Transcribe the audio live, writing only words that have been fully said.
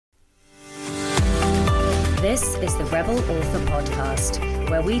This is the Rebel Author Podcast,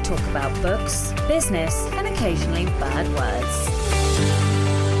 where we talk about books, business, and occasionally bad words.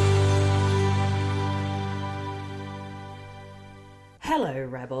 Hello,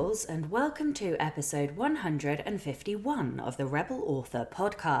 Rebels, and welcome to episode 151 of the Rebel Author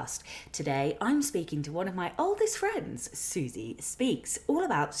Podcast. Today, I'm speaking to one of my oldest friends, Suzie Speaks, all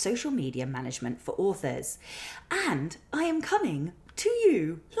about social media management for authors. And I am coming to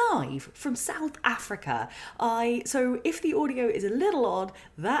you live from South Africa. So if the audio is a little odd,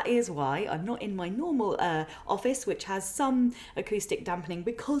 that is why. I'm not in my normal office, which has some acoustic dampening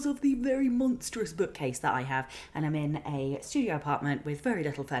because of the very monstrous bookcase that I have, and I'm in a studio apartment with very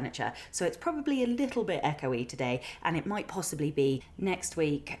little furniture, so it's probably a little bit echoey today, and it might possibly be next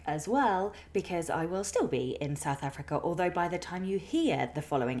week as well, because I will still be in South Africa, although by the time you hear the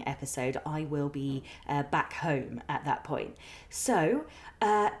following episode, I will be back home at that point. So,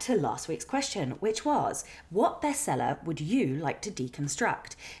 to last week's question, which was, what bestseller would you like to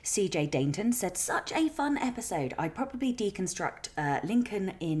deconstruct? CJ Dainton said, such a fun episode. I'd probably deconstruct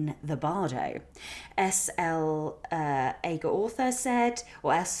Lincoln in the Bardo. S.L. Lager Author said,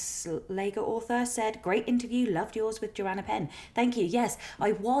 great interview, loved yours with Joanna Penn. Thank you. Yes,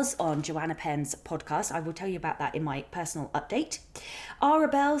 I was on Joanna Penn's podcast. I will tell you about that in my personal update.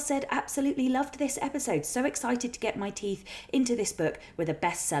 Arabelle said, absolutely loved this episode. So excited to get my teeth into this book with a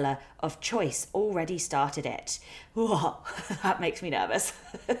bestseller of choice. Already started it. Whoa, that makes me nervous.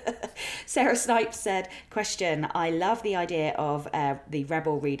 Sarah Snipes said, question, I love the idea of the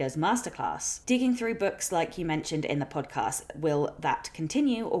Rebel Readers Masterclass. Digging through books like you mentioned in the podcast, will that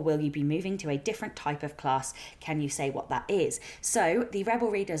continue or will you be moving to a different type of class? Can you say what that is? So the Rebel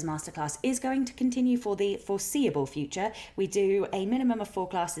Readers Masterclass is going to continue for the foreseeable future. We do a minimum of 4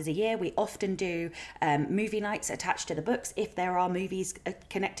 classes a year. We often do movie nights attached to the books if there are movies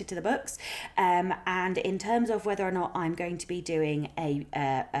connected to the books. And in terms of whether or not I'm going to be doing a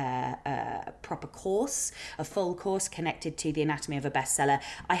proper course, a full course connected to the anatomy of a bestseller,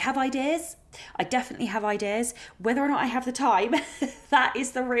 I have ideas. I definitely have ideas. Whether or not I have the time, that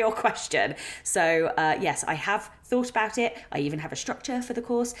is the real question. So yes, I have thought about it. I even have a structure for the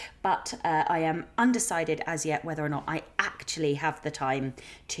course, but I am undecided as yet whether or not I actually have the time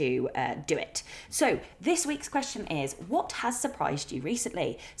to do it. So this week's question is, what has surprised you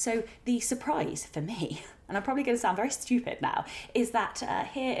recently? So the surprise for me, and I'm probably going to sound very stupid now, is that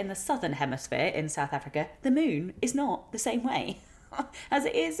here in the southern hemisphere in South Africa, the moon is not the same way as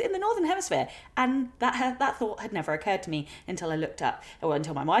it is in the northern hemisphere, and that thought had never occurred to me until I looked up, or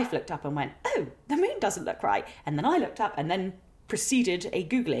until my wife looked up and went, oh, the moon doesn't look right, and then I looked up and then proceeded a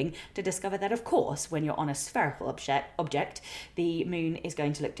Googling to discover that, of course, when you're on a spherical object, the moon is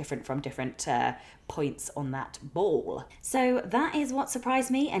going to look different from different points on that ball. So that is what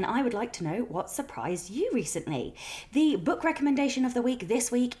surprised me, and I would like to know what surprised you recently. The book recommendation of the week this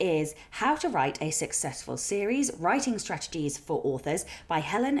week is How to Write a Successful Series, Writing Strategies for Authors by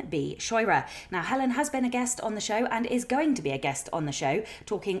Helen B. Scheurer. Now, Helen has been a guest on the show and is going to be a guest on the show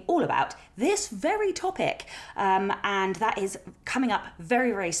talking all about this very topic, and that is coming up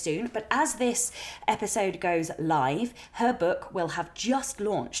very, very soon. But as this episode goes live, her book will have just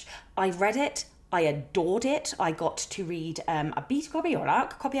launched. I read it. I adored it. I got to read a beta copy or an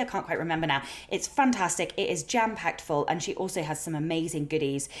ARC copy. I can't quite remember now. It's fantastic. It is jam-packed full, and she also has some amazing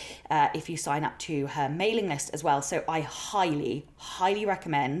goodies if you sign up to her mailing list as well. So I highly, highly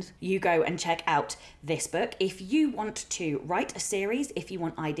recommend you go and check out this book. If you want to write a series, if you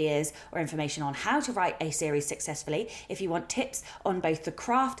want ideas or information on how to write a series successfully, if you want tips on both the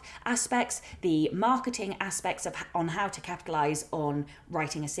craft aspects, the marketing aspects on how to capitalize on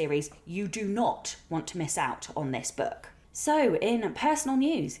writing a series, you do not want to miss out on this book. So, in personal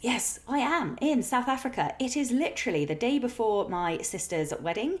news, yes, I am in South Africa. It is literally the day before my sister's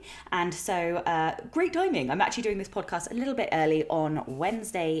wedding, and so great timing. I'm actually doing this podcast a little bit early on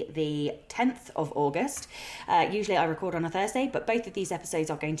Wednesday, the 10th of August. Usually I record on a Thursday, but both of these episodes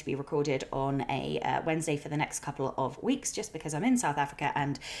are going to be recorded on a Wednesday for the next couple of weeks, just because I'm in South Africa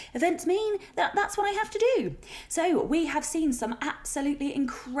and events mean that that's what I have to do. So, we have seen some absolutely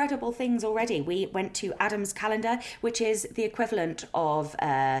incredible things already. We went to Adam's Calendar, which is the equivalent of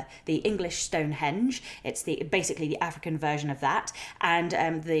the English Stonehenge. It's basically the African version of that,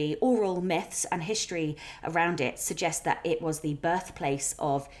 and the oral myths and history around it suggest that it was the birthplace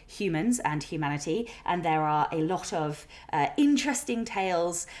of humans and humanity, and there are a lot of interesting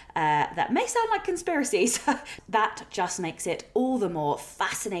tales that may sound like conspiracies. That just makes it all the more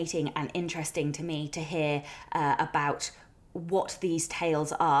fascinating and interesting to me to hear about what these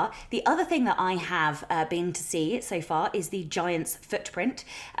tales are. The other thing that I have been to see so far is the giant's footprint,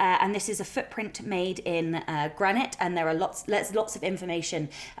 and this is a footprint made in granite, and there's lots of information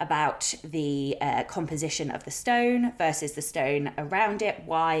about the composition of the stone versus the stone around it,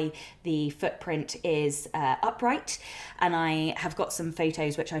 why the footprint is upright, and I have got some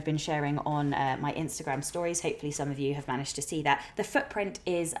photos which I've been sharing on my Instagram stories. Hopefully some of you have managed to see that. The footprint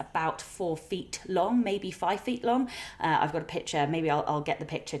is about 4 feet long, maybe 5 feet long. I've got a picture, maybe I'll get the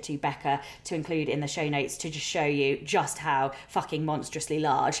picture to Becca to include in the show notes to just show you just how fucking monstrously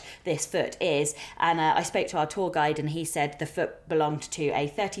large this foot is. And I spoke to our tour guide and he said the foot belonged to a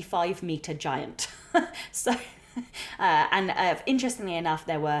 35-meter giant. So interestingly enough,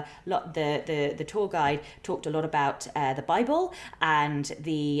 there were the tour guide talked a lot about the Bible and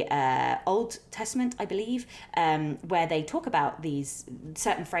the Old Testament, I believe, where they talk about these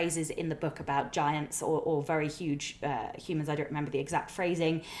certain phrases in the book about giants or very huge humans. I don't remember the exact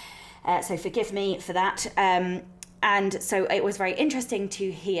phrasing, so forgive me for that. And so it was very interesting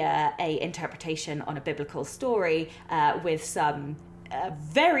to hear a interpretation on a biblical story with some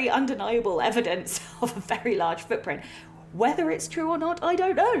very undeniable evidence of a very large footprint. Whether it's true or not, I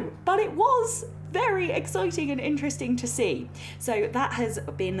don't know, but it was very exciting and interesting to see. So that has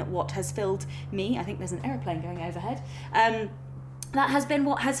been what has filled me. I think there's an aeroplane going overhead. That has been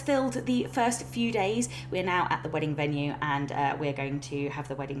what has filled the first few days. We're now at the wedding venue and we're going to have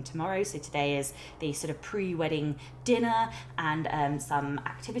the wedding tomorrow. So today is the sort of pre-wedding dinner and some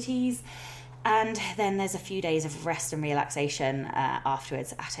activities. And then there's a few days of rest and relaxation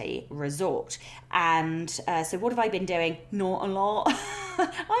afterwards at a resort. And so what have I been doing? Not a lot.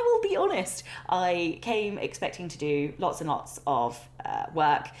 I will be honest. I came expecting to do lots and lots of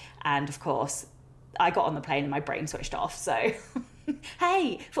work. And of course, I got on the plane and my brain switched off. So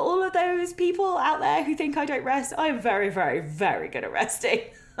hey, for all of those people out there who think I don't rest, I'm very, very, very good at resting.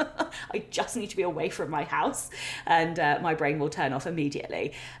 I just need to be away from my house and my brain will turn off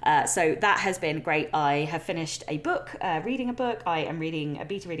immediately. So that has been great. I have finished a book, reading a book. I am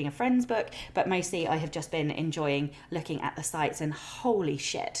beta reading a friend's book, but mostly I have just been enjoying looking at the sights, and holy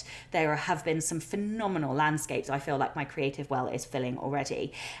shit, there have been some phenomenal landscapes. I feel like my creative well is filling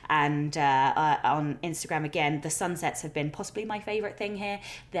already. And on Instagram again, the sunsets have been possibly my favorite thing here.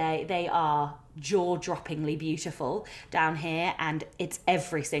 They are jaw-droppingly beautiful down here, and it's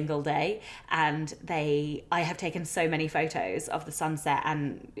every single day, and I have taken so many photos of the sunset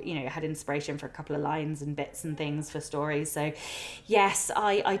and had inspiration for a couple of lines and bits and things for stories. So yes,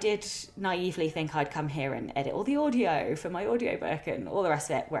 I did naively think I'd come here and edit all the audio for my audiobook and all the rest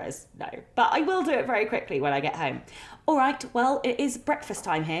of it, whereas no, but I will do it very quickly when I get home. All right, well, it is breakfast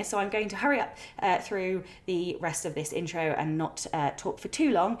time here, so I'm going to hurry up through the rest of this intro and not talk for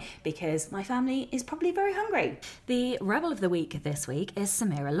too long because my family is probably very hungry. The Rebel of the Week this week is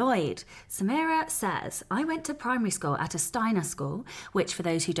Samira Lloyd. Samira says, I went to primary school at a Steiner school, which for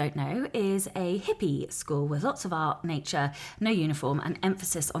those who don't know is a hippie school with lots of art, nature, no uniform, and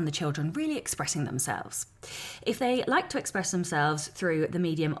emphasis on the children really expressing themselves. If they like to express themselves through the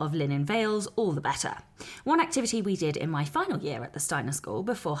medium of linen veils, all the better. One activity we did in my final year at the Steiner School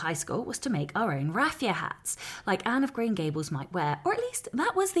before high school was to make our own raffia hats, like Anne of Green Gables might wear, or at least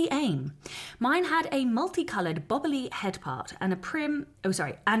that was the aim. Mine had a multicoloured bobbly head part and a brim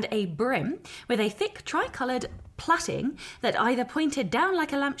with a thick tricoloured plaiting that either pointed down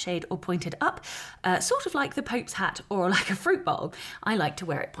like a lampshade or pointed up, sort of like the Pope's hat or like a fruit bowl. I like to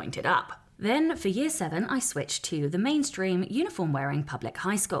wear it pointed up. Then, for Year 7, I switched to the mainstream, uniform-wearing public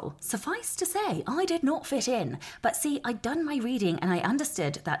high school. Suffice to say, I did not fit in. But see, I'd done my reading and I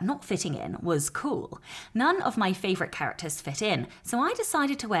understood that not fitting in was cool. None of my favourite characters fit in, so I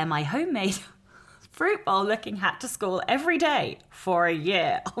decided to wear my homemade fruit bowl looking hat to school every day for a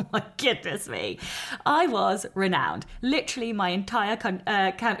year. Oh my goodness me. I was renowned. Literally my entire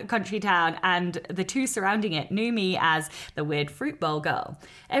country town and the two surrounding it knew me as the weird fruit bowl girl.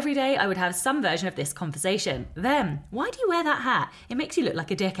 Every day I would have some version of this conversation. Them, why do you wear that hat? It makes you look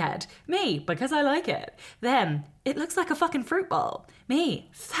like a dickhead. Me, because I like it. Them, it looks like a fucking fruit bowl. Me,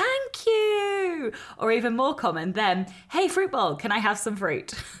 thank you. Or even more common, them, hey fruit bowl, can I have some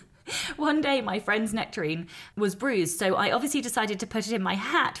fruit? One day my friend's nectarine was bruised, so I obviously decided to put it in my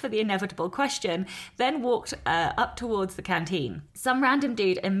hat for the inevitable question, then walked up towards the canteen. Some random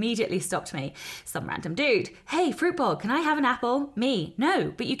dude immediately stopped me. Some random dude, hey, fruit bowl, can I have an apple? Me,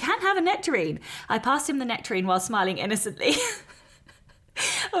 no, but you can't have a nectarine. I passed him the nectarine while smiling innocently.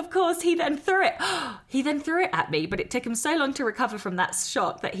 Of course, he then threw it. He then threw it at me, but it took him so long to recover from that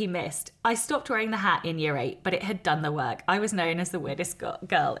shock that he missed. I stopped wearing the hat in year 8, but it had done the work. I was known as the weirdest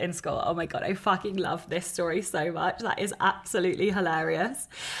girl in school. Oh my God, I fucking love this story so much. That is absolutely hilarious.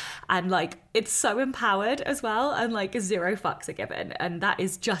 And like, it's so empowered as well. And like, 0 fucks are given. And that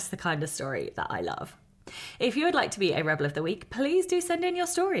is just the kind of story that I love. If you would like to be a Rebel of the Week, please do send in your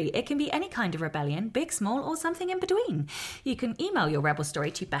story. It can be any kind of rebellion, big, small, or something in between. You can email your Rebel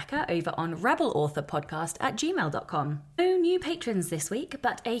story to Becca over on rebelauthorpodcast@gmail.com. No new patrons this week,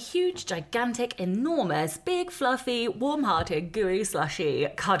 but a huge, gigantic, enormous, big, fluffy, warm-hearted, gooey, slushy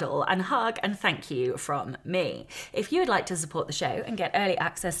cuddle and hug and thank you from me. If you would like to support the show and get early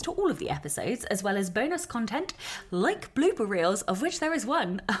access to all of the episodes, as well as bonus content like blooper reels, of which there is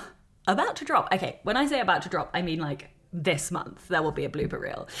one about to drop. Okay, when I say about to drop, I mean like this month there will be a blooper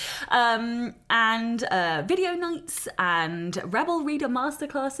reel. And video nights and Rebel Reader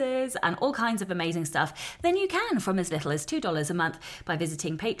masterclasses and all kinds of amazing stuff, then you can from as little as $2 a month by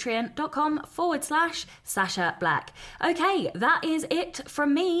visiting patreon.com/Sasha Black. Okay, that is it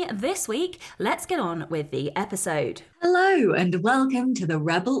from me this week. Let's get on with the episode. Hello and welcome to the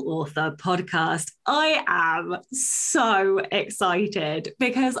Rebel Author Podcast. I am so excited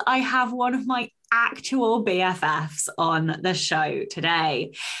because I have one of my actual BFFs on the show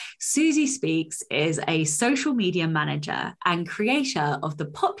today. Suzie Speaks is a social media manager and creator of the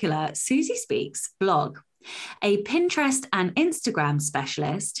popular Suzie Speaks blog. A Pinterest and Instagram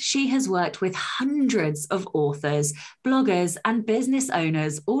specialist, she has worked with hundreds of authors, bloggers, and business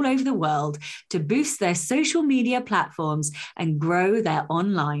owners all over the world to boost their social media platforms and grow their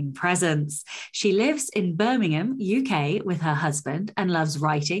online presence. She lives in Birmingham, UK, with her husband and loves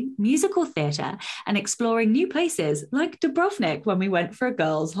writing, musical theatre, and exploring new places like Dubrovnik when we went for a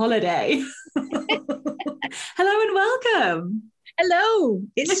girls' holiday. Hello and welcome. Hello,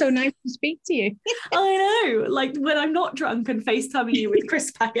 it's so nice to speak to you. I know, like when I'm not drunk and FaceTiming you with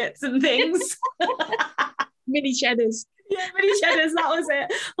crisp packets and things. Mini cheddars. Yeah, mini cheddars, that was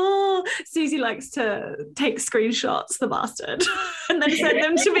it. Oh, Suzie likes to take screenshots, the bastard, and then send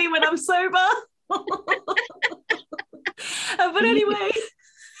them to me when I'm sober. But anyway.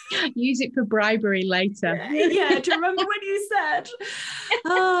 Use it for bribery later. Yeah, do you remember when you said?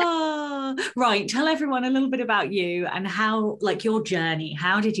 Right, tell everyone a little bit about you and how, like, your journey.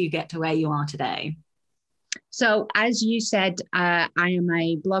 How did you get to where you are today? So, as you said, I am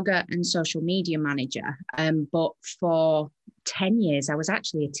a blogger and social media manager. But for 10 years, I was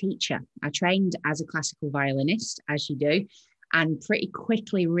actually a teacher. I trained as a classical violinist, as you do, and pretty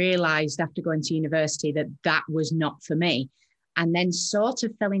quickly realised after going to university that that was not for me. And then sort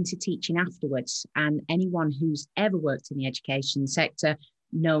of fell into teaching afterwards. And anyone who's ever worked in the education sector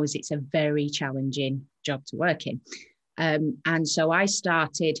knows it's a very challenging job to work in. And so I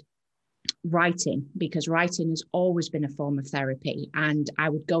started writing because writing has always been a form of therapy. And I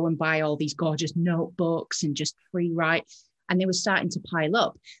would go and buy all these gorgeous notebooks and just free write. And they were starting to pile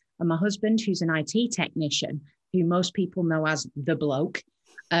up. And my husband, who's an IT technician, who most people know as the bloke,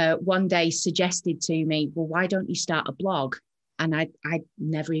 one day suggested to me, well, why don't you start a blog? And I'd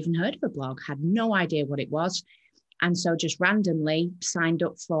never even heard of a blog, had no idea what it was. And so just randomly signed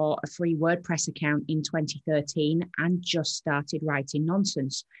up for a free WordPress account in 2013 and just started writing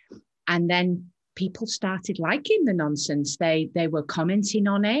nonsense. And then people started liking the nonsense. They were commenting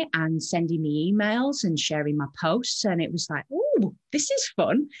on it and sending me emails and sharing my posts. And it was like, oh, this is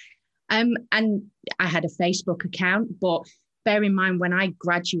fun. And I had a Facebook account, but bear in mind, when I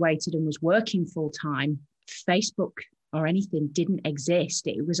graduated and was working full time, Facebook or anything didn't exist.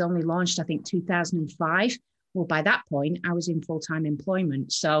 It was only launched, I think, 2005. Well, by that point, I was in full-time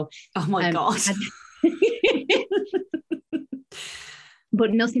employment. So, oh my God.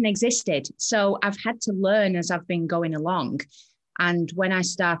 But nothing existed. So I've had to learn as I've been going along. And when I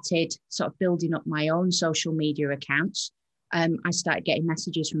started sort of building up my own social media accounts, I started getting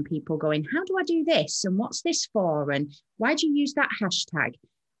messages from people going, how do I do this? And what's this for? And why do you use that hashtag?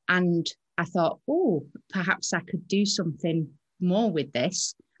 And I thought, oh, perhaps I could do something more with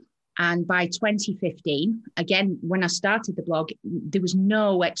this. And by 2015, again, when I started the blog, there was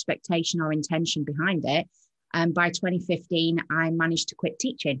no expectation or intention behind it. And by 2015, I managed to quit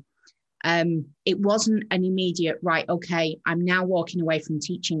teaching. It wasn't an immediate, right, okay, I'm now walking away from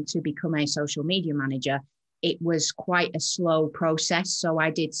teaching to become a social media manager. It was quite a slow process. So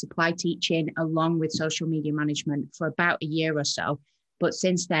I did supply teaching along with social media management for about a year or so. But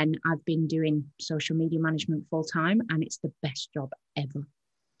since then, I've been doing social media management full time, and it's the best job ever.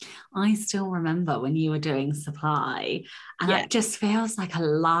 I still remember when you were doing supply, and it just feels like a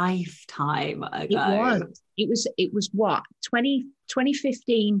lifetime ago. It was what,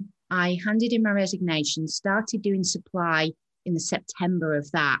 2015, I handed in my resignation, started doing supply in the September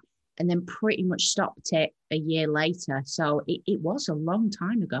of that, and then pretty much stopped it a year later. So it was a long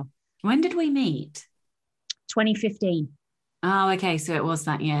time ago. When did we meet? 2015. Oh, okay. So it was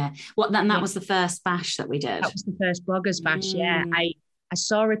that year. That was the first bash that we did. That was the first bloggers bash. Yeah. I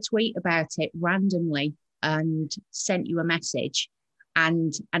saw a tweet about it randomly and sent you a message.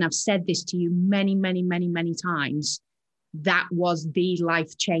 And I've said this to you many, many, many, many times. That was the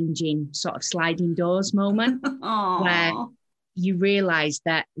life-changing sort of sliding doors moment where you realize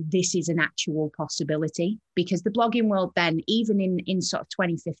that this is an actual possibility, because the blogging world then, even in sort of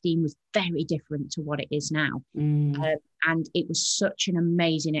 2015, was very different to what it is now. And it was such an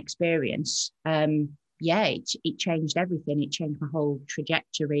amazing experience. It changed everything. It changed my whole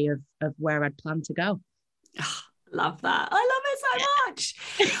trajectory of where I'd planned to go. Oh, love that. I love it so much.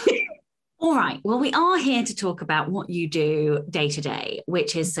 All right. Well, we are here to talk about what you do day to day,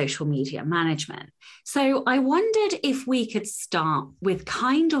 which is social media management. So I wondered if we could start with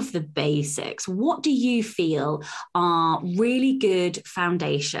kind of the basics. What do you feel are really good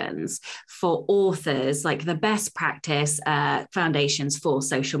foundations for authors, like the best practice foundations for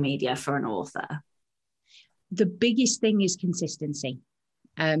social media for an author? The biggest thing is consistency.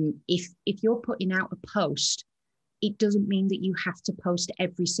 If you're putting out a post, it doesn't mean that you have to post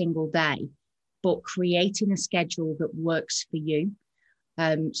every single day, but creating a schedule that works for you.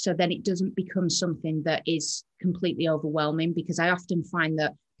 So then it doesn't become something that is completely overwhelming, because I often find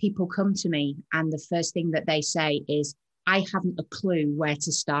that people come to me and the first thing that they say is, I haven't a clue where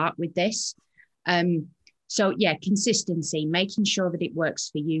to start with this. So yeah, consistency, making sure that it works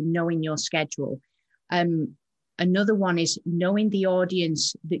for you, knowing your schedule. Another one is knowing the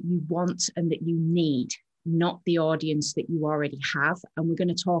audience that you want and that you need, not the audience that you already have. And we're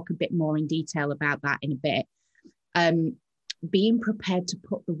going to talk a bit more in detail about that in a bit. Being prepared to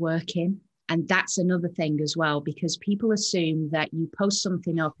put the work in. And that's another thing as well, because people assume that you post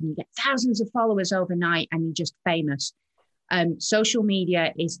something up and you get thousands of followers overnight and you're just famous. Social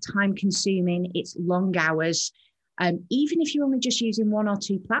media is time consuming. It's long hours. Even if you're only just using one or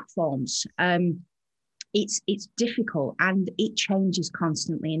two platforms, it's difficult, and it changes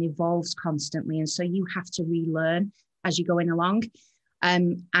constantly and evolves constantly. And so you have to relearn as you're going along.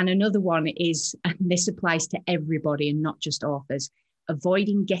 And another one is, and this applies to everybody and not just authors,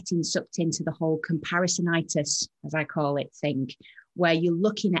 avoiding getting sucked into the whole comparisonitis, as I call it, thing, where you're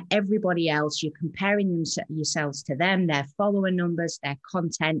looking at everybody else, you're comparing yourselves to them, their follower numbers, their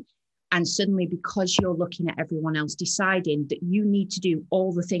content. And suddenly, because you're looking at everyone else, deciding that you need to do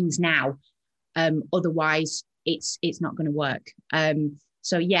all the things now, otherwise it's not going to work.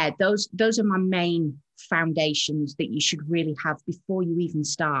 So yeah, those are my main foundations that you should really have before you even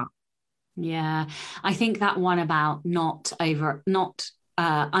start. Yeah, I think that one about not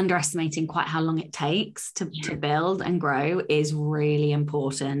underestimating quite how long it takes to build and grow is really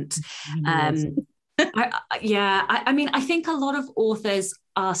important. I mean, I think a lot of authors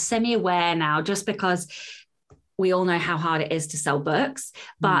are semi-aware now, just because we all know how hard it is to sell books,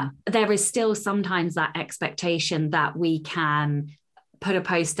 but there is still sometimes that expectation that we can put a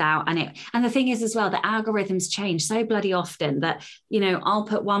post out and the thing is as well, the algorithms change so bloody often that, I'll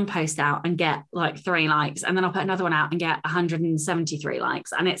put one post out and get like 3 likes, and then I'll put another one out and get 173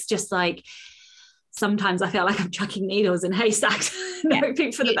 likes. And it's just like, sometimes I feel like I'm chucking needles in haystacks,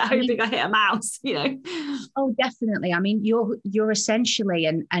 hoping I hit a mouse, Oh, definitely. I mean, you're essentially,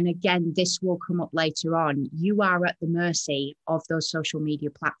 and again, this will come up later on, you are at the mercy of those social media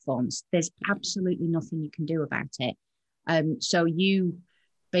platforms. There's absolutely nothing you can do about it. So you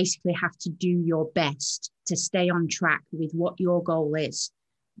basically have to do your best to stay on track with what your goal is,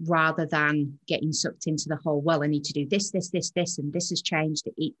 rather than getting sucked into the whole, well, I need to do this, and this has changed.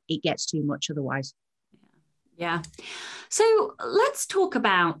 It gets too much otherwise. Yeah. So let's talk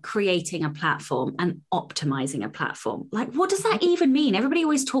about creating a platform and optimizing a platform. Like, what does that even mean? Everybody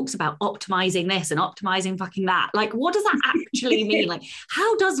always talks about optimizing this and optimizing fucking that. Like, what does that actually mean? Like,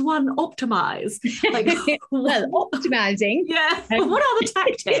 how does one optimize? Like, well, optimizing. Yeah. What are the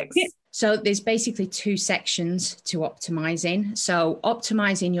tactics? So there's basically 2 sections to optimizing. So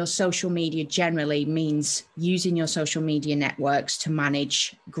optimizing your social media generally means using your social media networks to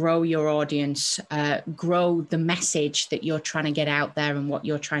manage, grow your audience, grow the message that you're trying to get out there and what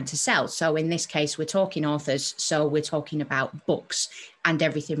you're trying to sell. So in this case, we're talking authors. So we're talking about books and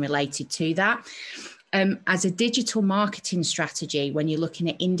everything related to that. As a digital marketing strategy, when you're looking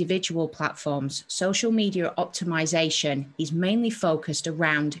at individual platforms, social media optimization is mainly focused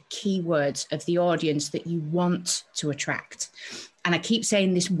around keywords of the audience that you want to attract. And I keep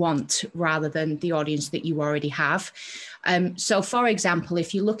saying this want rather than the audience that you already have. So for example,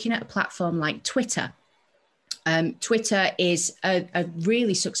 if you're looking at a platform like Twitter, Twitter is a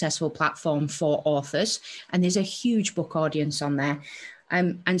really successful platform for authors, and there's a huge book audience on there.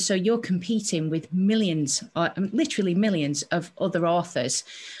 And so you're competing with millions, literally millions of other authors.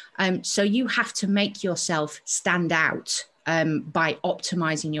 So you have to make yourself stand out by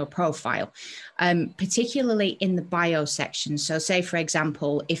optimizing your profile, particularly in the bio section. So say, for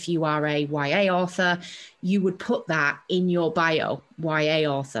example, if you are a YA author, you would put that in your bio, YA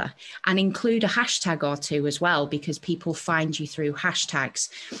author, and include a hashtag or two as well, because people find you through hashtags.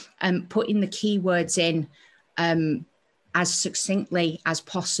 Putting the keywords in as succinctly as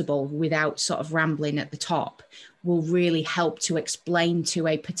possible without sort of rambling at the top will really help to explain to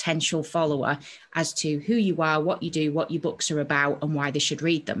a potential follower as to who you are, what you do, what your books are about, and why they should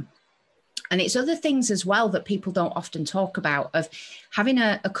read them. And it's other things as well that people don't often talk about, of having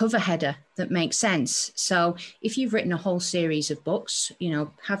a cover header that makes sense. So if you've written a whole series of books,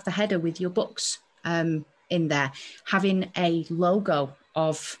 have the header with your books in there, having a logo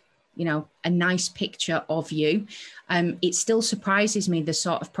of a nice picture of you. It still surprises me the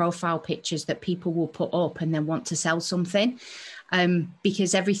sort of profile pictures that people will put up and then want to sell something,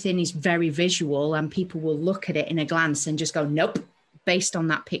 because everything is very visual and people will look at it in a glance and just go, nope, based on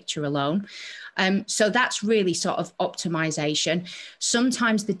that picture alone. So that's really sort of optimization.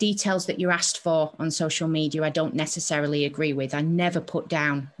 Sometimes the details that you're asked for on social media, I don't necessarily agree with. I never put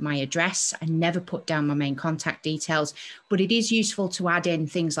down my address. I never put down my main contact details, but it is useful to add in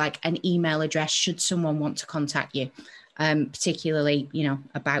things like an email address should someone want to contact you, particularly,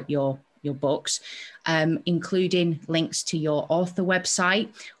 about your books, including links to your author website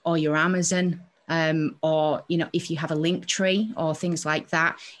or your Amazon, or, if you have a link tree or things like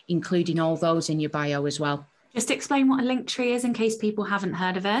that, including all those in your bio as well. Just explain what a link tree is in case people haven't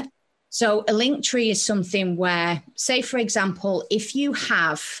heard of it. So a link tree is something where, say, for example, if you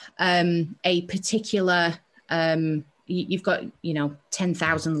have a particular, you've got,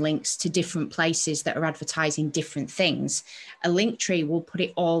 10,000 links to different places that are advertising different things, a link tree will put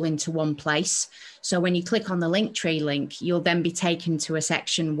it all into one place. So when you click on the link tree link, you'll then be taken to a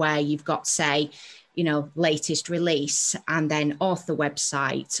section where you've got, say, latest release, and then author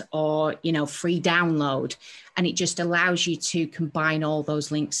website, or, free download. And it just allows you to combine all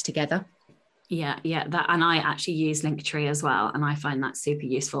those links together. Yeah, that, and I actually use Linktree as well, and I find that super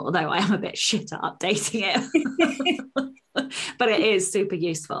useful, although I am a bit shit at updating it. But it is super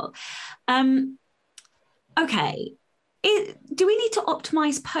useful. Okay. Do we need to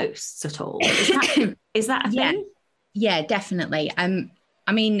optimize posts at all? Is that a thing? Yeah, definitely.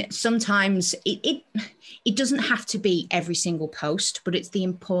 I mean, sometimes it doesn't have to be every single post, but it's the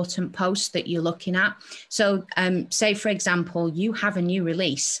important posts that you're looking at. So say, for example, you have a new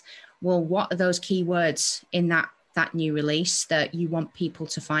release. Well, what are those keywords in that new release that you want people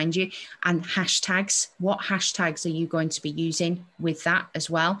to find you? And hashtags, what hashtags are you going to be using with that as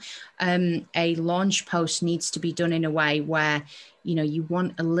well? A launch post needs to be done in a way where, you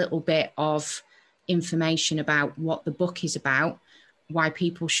want a little bit of information about what the book is about, why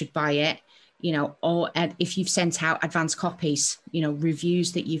people should buy it, or if you've sent out advanced copies,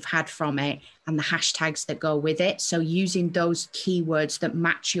 reviews that you've had from it and the hashtags that go with it. So using those keywords that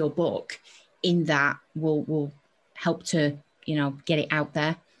match your book in that will help to, get it out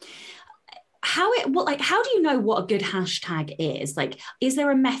there. How do you know what a good hashtag is? Like, is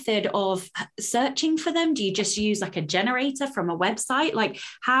there a method of searching for them? Do you just use like a generator from a website? Like,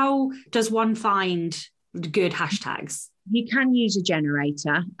 how does one find good hashtags? You can use a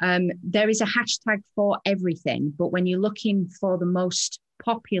generator. There is a hashtag for everything, but when you're looking for the most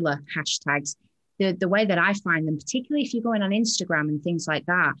popular hashtags, the way that I find them, particularly if you're going on Instagram and things like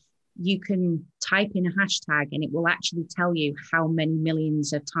that, you can type in a hashtag and it will actually tell you how many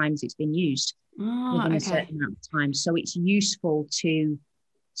millions of times it's been used within a certain amount of time. So it's useful to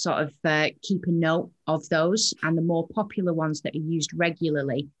sort of keep a note of those, and the more popular ones that are used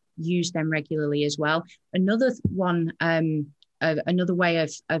regularly, use them regularly as well. Another one, another way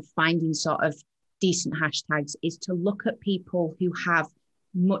of finding sort of decent hashtags is to look at people who have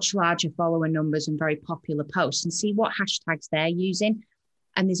much larger follower numbers and very popular posts and see what hashtags they're using.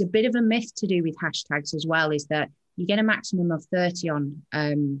 And there's a bit of a myth to do with hashtags as well, is that you get a maximum of 30 on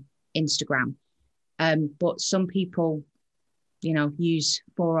Instagram. But some people, use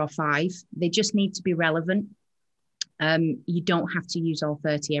 4 or 5. They just need to be relevant. You don't have to use all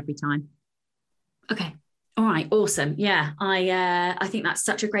 30 every time. Okay. All right. Awesome. Yeah. I think that's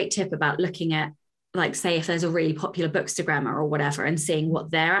such a great tip about looking at, like, say if there's a really popular bookstagrammer or whatever and seeing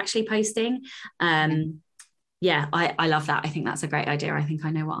what they're actually posting. Yeah, I love that. I think that's a great idea. I think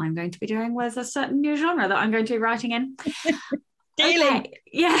I know what I'm going to be doing with a certain new genre that I'm going to be writing in. Okay.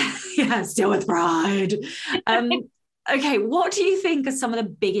 Yeah. Yeah. Still with pride. Okay. What do you think are some of the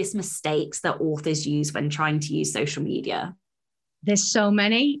biggest mistakes that authors use when trying to use social media? There's so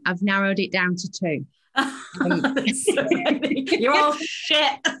many. I've narrowed it down to two. So many. You're all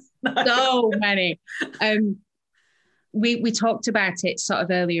shit. So many. We talked about it sort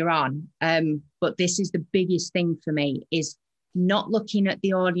of earlier on, but this is the biggest thing for me, is not looking at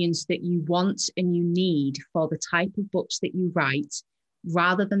the audience that you want and you need for the type of books that you write,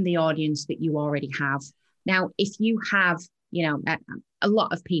 rather than the audience that you already have. Now, if you have, a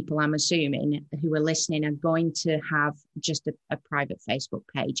lot of people, I'm assuming, who are listening are going to have just a private Facebook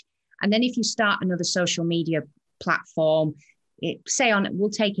page. And then if you start another social media platform, we'll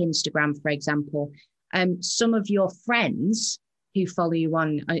take Instagram, for example. Some of your friends who follow you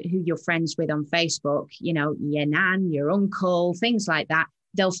on, who you're friends with on Facebook, your nan, your uncle, things like that,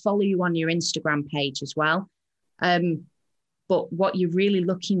 they'll follow you on your Instagram page as well. But what you're really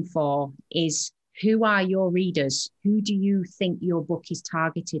looking for is, who are your readers? Who do you think your book is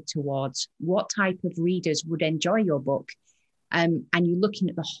targeted towards? What type of readers would enjoy your book? And you're looking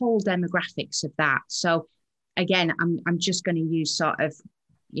at the whole demographics of that. So again, I'm just going to use sort of,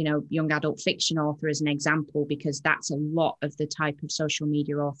 young adult fiction author as an example, because that's a lot of the type of social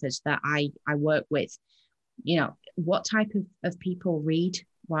media authors that I work with. What type of people read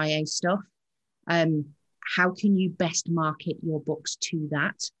YA stuff? How can you best market your books to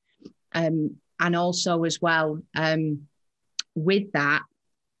that? And also as well, with that,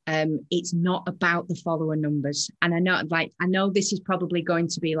 it's not about the follower numbers. And I know this is probably going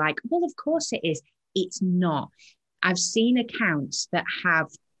to be like, well, of course it is. It's not. I've seen accounts that have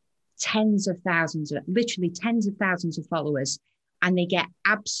literally tens of thousands of followers, and they get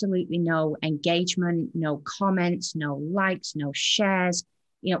absolutely no engagement, no comments, no likes, no shares.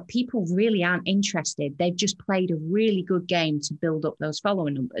 People really aren't interested. They've just played a really good game to build up those follower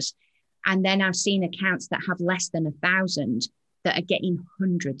numbers. And then I've seen accounts that have less than 1,000 that are getting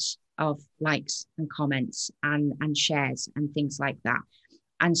hundreds of likes and comments and shares and things like that.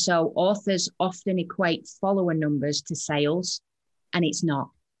 And so authors often equate follower numbers to sales, and it's not.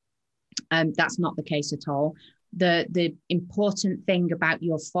 That's not the case at all. The important thing about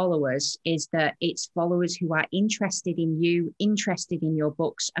your followers is that it's followers who are interested in you, interested in your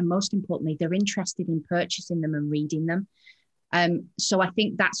books, and most importantly, they're interested in purchasing them and reading them. So I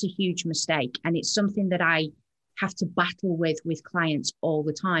think that's a huge mistake. And it's something that I have to battle with clients all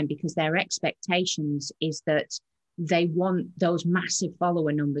the time, because their expectations is that they want those massive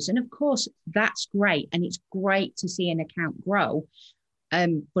follower numbers. And of course, that's great. And it's great to see an account grow.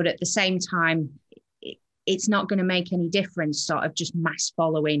 But at the same time, it's not going to make any difference sort of just mass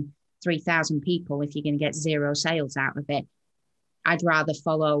following 3,000 people if you're going to get zero sales out of it. I'd rather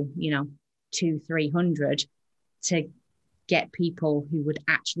follow, 200-300 to get people who would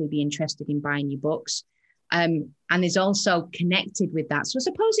actually be interested in buying your books. And there's also connected with that, so I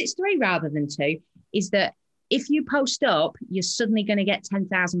suppose it's 3 rather than 2, is that if you post up, you're suddenly going to get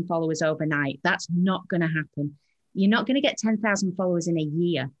 10,000 followers overnight. That's not going to happen. You're not going to get 10,000 followers in a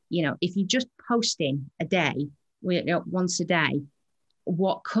year. If you're just posting a day, once a day,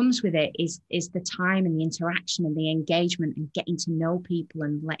 what comes with it is the time and the interaction and the engagement and getting to know people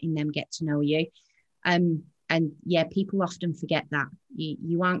and letting them get to know you. And yeah, people often forget that.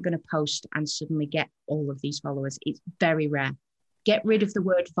 You aren't going to post and suddenly get all of these followers. It's very rare. Get rid of the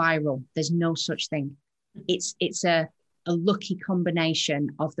word viral. There's no such thing. It's a lucky combination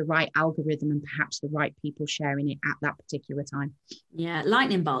of the right algorithm and perhaps the right people sharing it at that particular time. Yeah,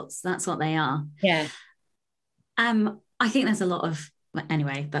 lightning bolts. That's what they are. Yeah. I think there's a lot of,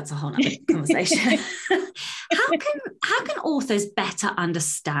 anyway, that's a whole other conversation. How can authors better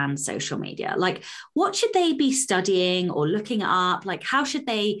understand social media? Like, what should they be studying or looking up? Like, how should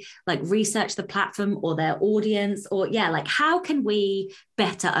they research the platform or their audience? Or how can we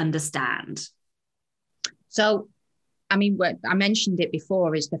better understand? So, I mean, what I mentioned it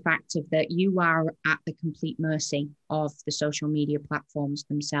before is the fact of that you are at the complete mercy of the social media platforms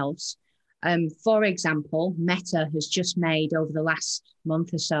themselves. For example, Meta has just made over the last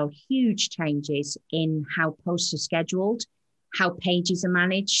month or so huge changes in how posts are scheduled, how pages are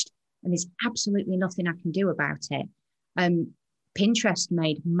managed, and there's absolutely nothing I can do about it. Pinterest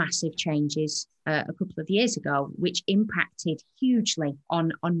made massive changes a couple of years ago, which impacted hugely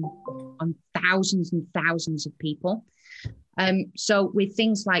on thousands and thousands of people. So with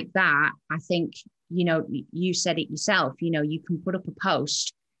things like that, I think, you said it yourself, you can put up a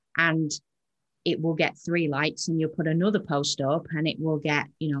post and it will get 3 likes, and you'll put another post up and it will get,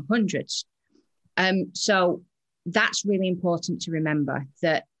 hundreds. So that's really important to remember,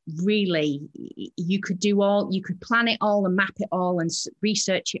 that really you could plan it all and map it all and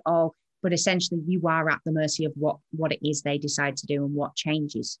research it all, but essentially you are at the mercy of what it is they decide to do and what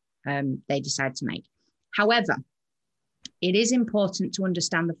changes they decide to make. However, it is important to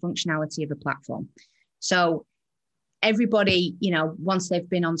understand the functionality of a platform. So everybody, once they've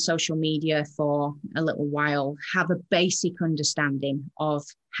been on social media for a little while, have a basic understanding of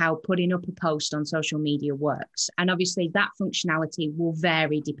how putting up a post on social media works. And obviously that functionality will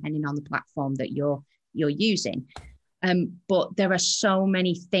vary depending on the platform that you're using. But there are so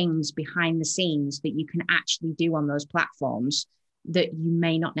many things behind the scenes that you can actually do on those platforms that you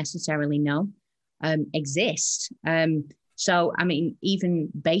may not necessarily know exist. So, I mean, even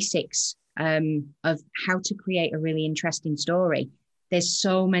basics of how to create a really interesting story. There's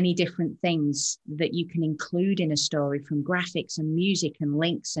so many different things that you can include in a story, from graphics and music and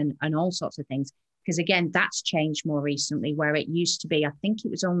links and all sorts of things. Because again, that's changed more recently, where it used to be, I think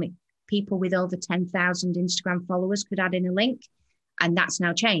it was only people with over 10,000 Instagram followers could add in a link. And that's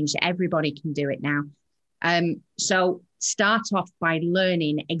now changed. Everybody can do it now. So start off by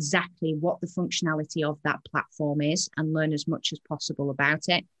learning exactly what the functionality of that platform is and learn as much as possible about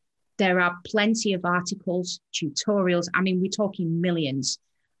it. There are plenty of articles, tutorials. I mean, we're talking millions.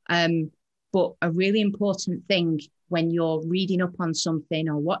 But a really important thing when you're reading up on something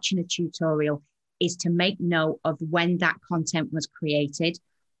or watching a tutorial is to make note of when that content was created.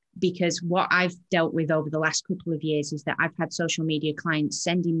 Because what I've dealt with over the last couple of years is that I've had social media clients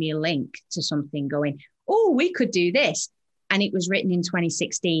sending me a link to something going, oh, we could do this. And it was written in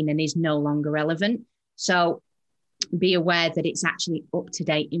 2016 and is no longer relevant. So be aware that it's actually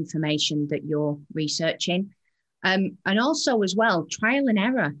up-to-date information that you're researching. And also as well, trial and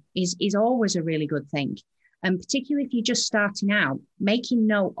error is always a really good thing. And particularly if you're just starting out, making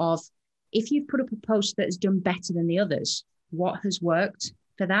note of, if you've put up a post that has done better than the others, what has worked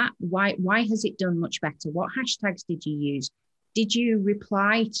for that? Why has it done much better? What hashtags did you use? Did you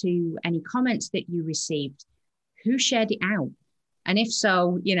reply to any comments that you received? Who shared it out? And if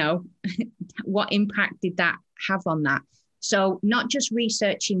so, what impact did that have on that? So not just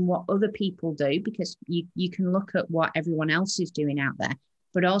researching what other people do, because you can look at what everyone else is doing out there,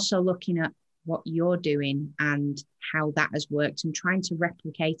 but also looking at what you're doing and how that has worked and trying to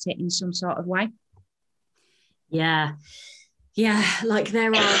replicate it in some sort of way. Yeah, like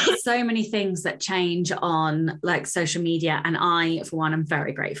there are so many things that change on like social media. And I, for one, am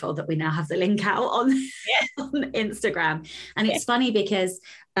very grateful that we now have the link out on Instagram. And it's funny because,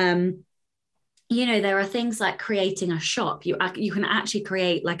 there are things like creating a shop. You can actually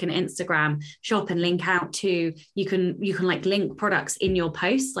create like an Instagram shop and link out to, you can like link products in your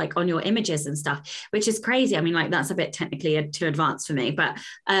posts, like on your images and stuff, which is crazy. I mean, like that's a bit technically too advanced for me, but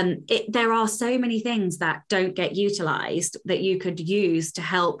there are so many things that don't get utilized that you could use to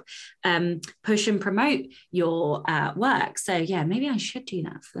help push and promote your work. So yeah, maybe I should do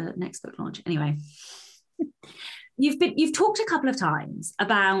that for the next book launch. Anyway, you've talked a couple of times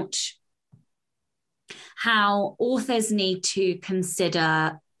about how authors need to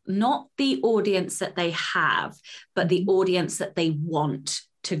consider not the audience that they have, but the audience that they want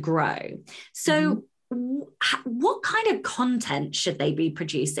to grow. So what kind of content should they be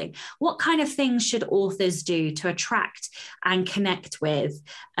producing? What kind of things should authors do to attract and connect with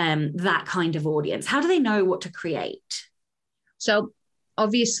that kind of audience? How do they know what to create? So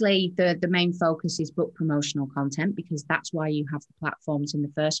obviously the main focus is book promotional content, because that's why you have the platforms in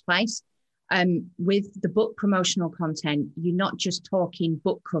the first place. With the book promotional content, you're not just talking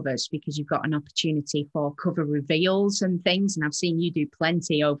book covers, because you've got an opportunity for cover reveals and things. And I've seen you do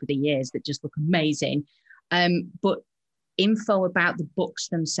plenty over the years that just look amazing. But info about the books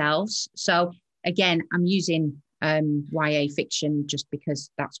themselves. So again, I'm using YA fiction just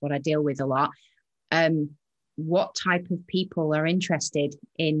because that's what I deal with a lot. What type of people are interested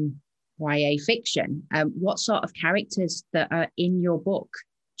in YA fiction? What sort of characters that are in your book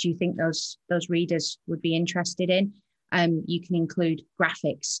do you think those readers would be interested in? You can include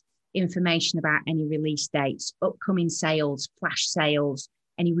graphics, information about any release dates, upcoming sales, flash sales,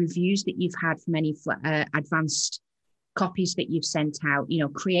 any reviews that you've had from any advanced copies that you've sent out,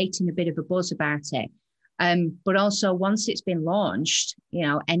 creating a bit of a buzz about it. But also once it's been launched,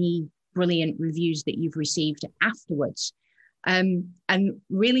 any brilliant reviews that you've received afterwards. And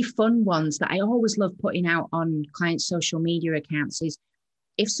really fun ones that I always love putting out on clients' social media accounts is,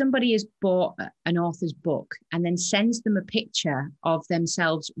 if somebody has bought an author's book and then sends them a picture of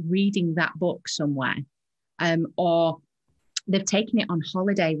themselves reading that book somewhere, or they've taken it on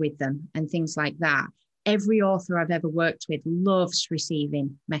holiday with them and things like that. Every author I've ever worked with loves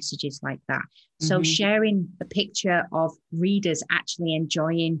receiving messages like that. So sharing a picture of readers actually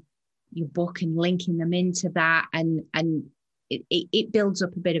enjoying your book and linking them into that, and it builds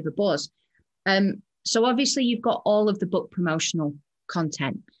up a bit of a buzz. So obviously you've got all of the book promotional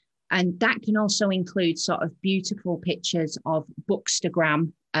content, and that can also include sort of beautiful pictures of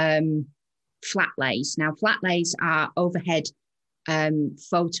Bookstagram flat lays. Now, flat lays are overhead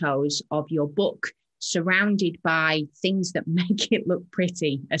photos of your book surrounded by things that make it look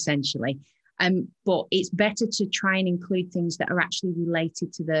pretty, essentially. But it's better to try and include things that are actually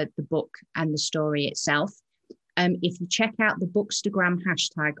related to the book and the story itself. If you check out the Bookstagram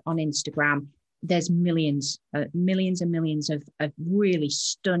hashtag on Instagram, there's millions and millions of really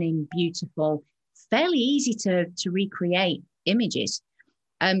stunning, beautiful, fairly easy to recreate images.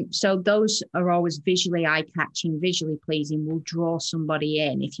 So those are always visually eye-catching, visually pleasing, will draw somebody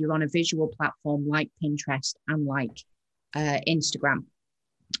in if you're on a visual platform like Pinterest and like Instagram.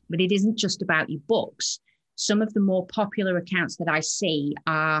 But it isn't just about your books. Some of the more popular accounts that I see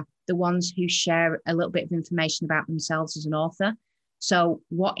are the ones who share a little bit of information about themselves as an author. So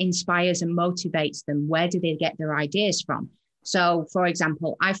what inspires and motivates them? Where do they get their ideas from? So, for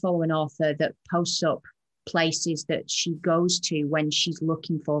example, I follow an author that posts up places that she goes to when she's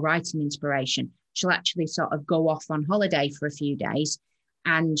looking for writing inspiration. She'll actually sort of go off on holiday for a few days,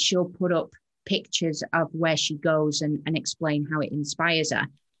 and she'll put up pictures of where she goes and explain how it inspires her.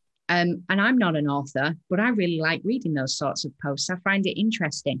 And I'm not an author, but I really like reading those sorts of posts. I find it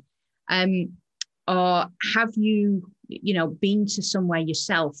interesting. Or have you been to somewhere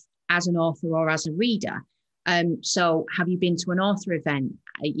yourself as an author or as a reader? So have you been to an author event?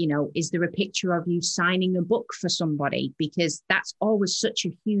 Is there a picture of you signing a book for somebody? Because that's always such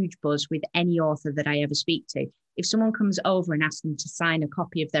a huge buzz with any author that I ever speak to. If someone comes over and asks them to sign a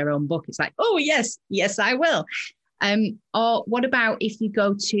copy of their own book, it's like, oh, yes, I will. Or what about if you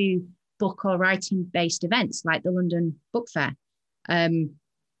go to book or writing-based events like the London Book Fair?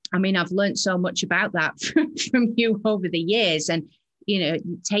 I've learned so much about that from you over the years, and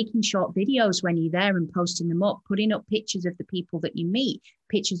taking short videos when you're there and posting them up, putting up pictures of the people that you meet,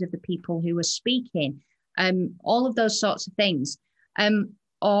 pictures of the people who are speaking, all of those sorts of things.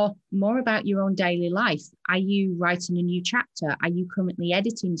 Or more about your own daily life. Are you writing a new chapter? Are you currently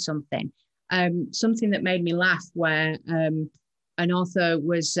editing something? Something that made me laugh, where an author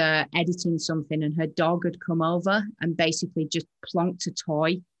was editing something and her dog had come over and basically just plonked a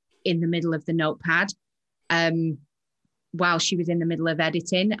toy in the middle of the notepad while she was in the middle of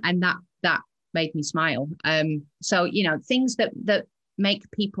editing, and that made me smile. So things that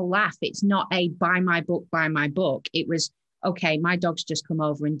make people laugh. It's not a buy my book. It was, okay, my dog's just come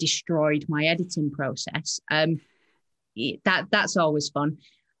over and destroyed my editing process. That's always fun.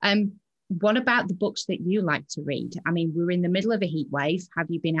 What about the books that you like to read? We're in the middle of a heat wave. Have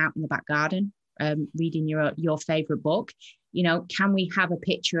you been out in the back garden reading your favorite book? Can we have a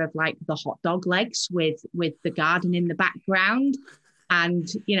picture of like the hot dog legs with the garden in the background, and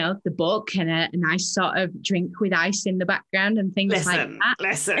the book and a nice sort of drink with ice in the background and things like that?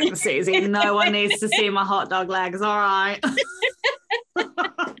 Listen, Suzie, no one needs to see my hot dog legs, all right?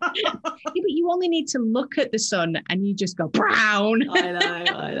 Yeah, but you only need to look at the sun and you just go brown. I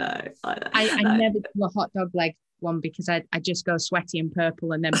know. I never do a hot dog leg one because I just go sweaty and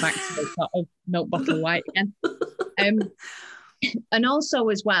purple and then back to the sort of milk bottle white again. And also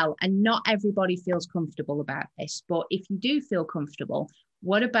as well, and not everybody feels comfortable about this, but if you do feel comfortable,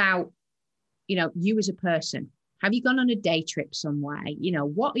 what about, you as a person? Have you gone on a day trip somewhere?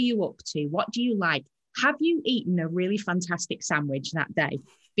 What are you up to? What do you like? Have you eaten a really fantastic sandwich that day?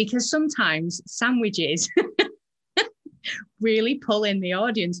 Because sometimes sandwiches really pull in the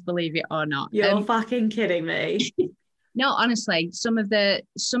audience, believe it or not. You're fucking kidding me. No, honestly, some of the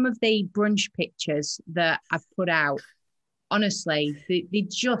brunch pictures that I've put out, honestly, they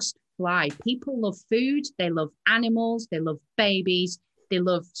just fly. People love food. They love animals. They love babies. They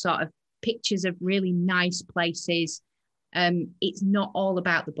love sort of pictures of really nice places. It's not all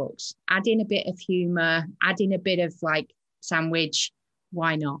about the books. Add in a bit of humor, add in a bit of like sandwich.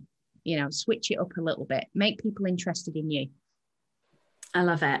 Why not? Switch it up a little bit. Make people interested in you. I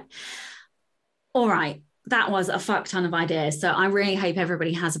love it. All right. That was a fuck ton of ideas. So I really hope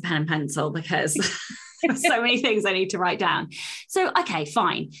everybody has a pen and pencil, because there's so many things I need to write down. So, okay,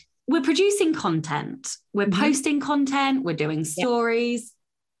 fine. We're producing content. We're posting content. We're doing stories.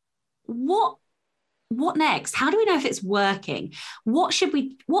 What what next? How do we know if it's working? What should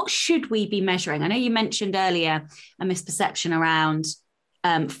we be measuring? I know you mentioned earlier a misperception around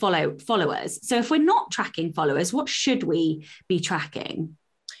followers. So if we're not tracking followers, what should we be tracking?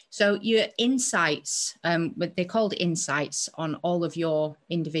 So your insights, they're called insights on all of your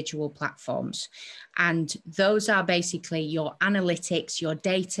individual platforms. And those are basically your analytics, your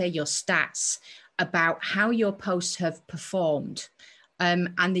data, your stats about how your posts have performed.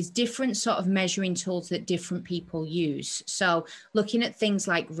 And there's different sort of measuring tools that different people use. So looking at things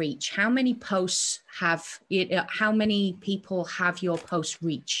like reach, how many posts how many people have your post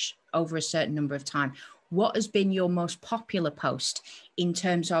reached over a certain number of time? What has been your most popular post in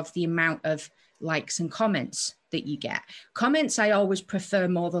terms of the amount of likes and comments that you get? Comments, I always prefer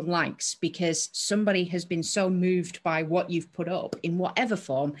more than likes, because somebody has been so moved by what you've put up in whatever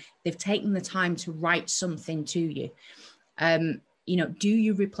form, they've taken the time to write something to you. Do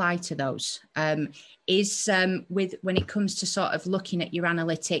you reply to those? When it comes to sort of looking at your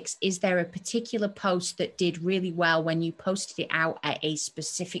analytics, is there a particular post that did really well when you posted it out at a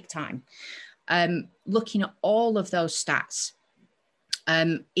specific time? Looking at all of those stats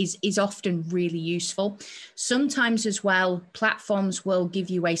is often really useful. Sometimes as well, platforms will give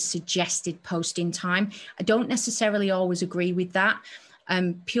you a suggested posting time. I don't necessarily always agree with that,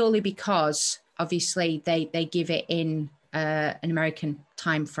 purely because obviously they give it in an American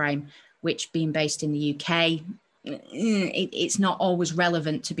time frame, which, being based in the UK, it's not always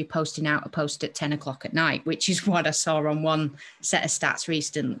relevant to be posting out a post at 10 o'clock at night, which is what I saw on one set of stats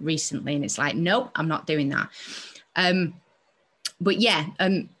recently. And it's like, nope, I'm not doing that. But yeah,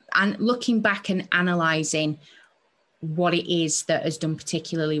 and looking back and analysing what it is that has done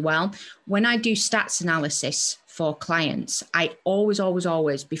particularly well. When I do stats analysis for clients, I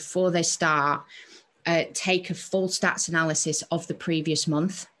always, before they start, take a full stats analysis of the previous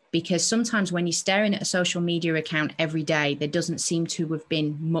month, because sometimes when you're staring at a social media account every day, there doesn't seem to have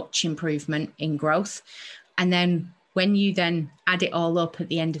been much improvement in growth. And then when you then add it all up at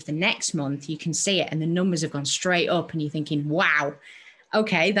the end of the next month, you can see it and the numbers have gone straight up and you're thinking, wow,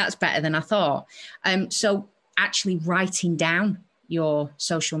 okay, that's better than I thought. So actually writing down your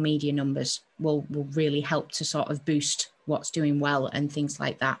social media numbers will really help to sort of boost what's doing well and things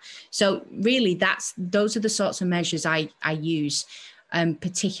like that. So really those are the sorts of measures I use,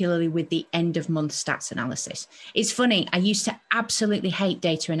 particularly with the end of month stats analysis. It's funny, I used to absolutely hate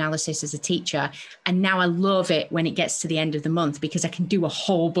data analysis as a teacher, and now I love it when it gets to the end of the month, because I can do a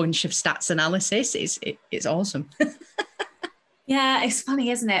whole bunch of stats analysis. It's awesome. Yeah, it's funny,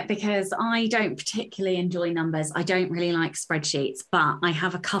 isn't it? Because I don't particularly enjoy numbers. I don't really like spreadsheets, but I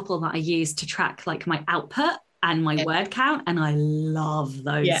have a couple that I use to track like my output and my word count, and I love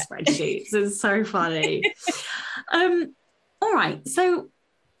those spreadsheets. It's so funny. All right, so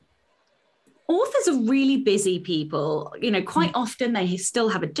authors are really busy people. Quite often they still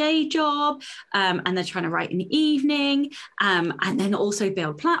have a day job, and they're trying to write in the evening, and then also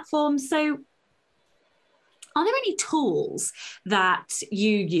build platforms. So are there any tools that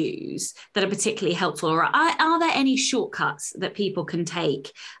you use that are particularly helpful, or are there any shortcuts that people can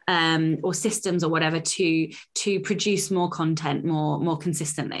take, or systems or whatever to produce more content more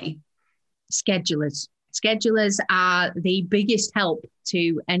consistently? Schedulers. Schedulers are the biggest help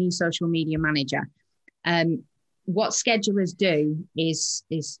to any social media manager. What schedulers do is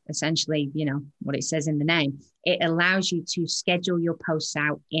essentially, what it says in the name. It allows you to schedule your posts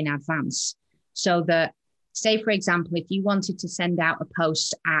out in advance, so that, say, for example, if you wanted to send out a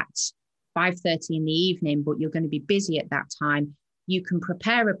post at 5:30 in the evening, but you're going to be busy at that time, you can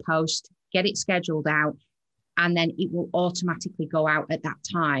prepare a post, get it scheduled out, and then it will automatically go out at that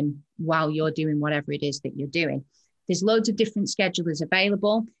time while you're doing whatever it is that you're doing. There's loads of different schedulers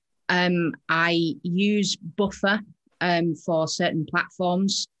available. I use Buffer for certain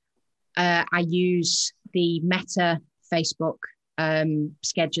platforms. I use the Meta Facebook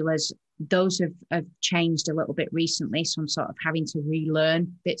schedulers. Those have changed a little bit recently, so I'm sort of having to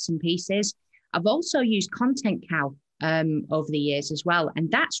relearn bits and pieces. I've also used Content Cow over the years as well,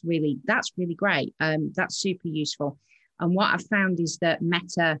 and that's really great. That's super useful. And what I've found is that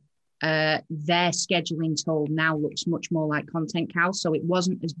Meta, their scheduling tool now looks much more like Content Cow, so it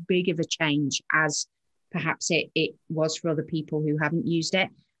wasn't as big of a change as perhaps it was for other people who haven't used it.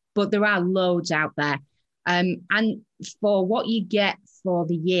 But there are loads out there, and for what you get for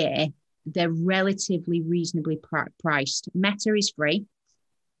the year, they're relatively reasonably priced. Meta is free.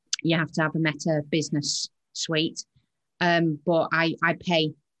 You have to have a Meta business suite. But I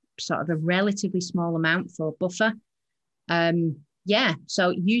pay sort of a relatively small amount for Buffer. So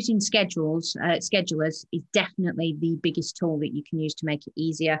using schedulers is definitely the biggest tool that you can use to make it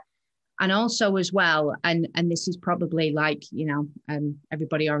easier. And also as well, and this is probably like,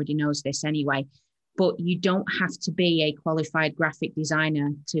 everybody already knows this anyway, but you don't have to be a qualified graphic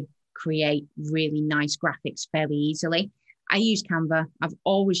designer to create really nice graphics fairly easily. I use Canva. I've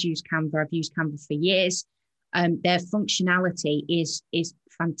always used Canva. I've used Canva for years. Their functionality is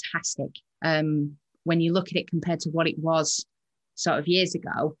fantastic. When you look at it compared to what it was sort of years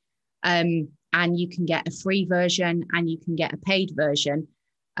ago, and you can get a free version and you can get a paid version.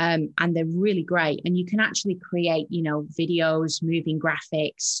 And they're really great. And you can actually create, videos, moving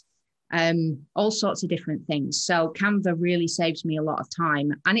graphics, all sorts of different things. So Canva really saves me a lot of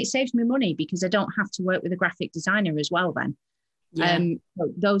time, and it saves me money because I don't have to work with a graphic designer as well then. Yeah.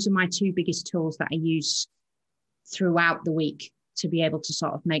 So those are my two biggest tools that I use throughout the week to be able to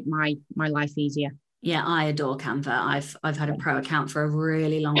sort of make my life easier. Yeah, I adore Canva. I've had a pro account for a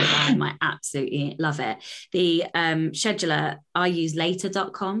really long time. I absolutely love it. The scheduler, I use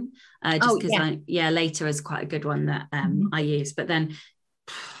later.com just because Later is quite a good one that I use. But then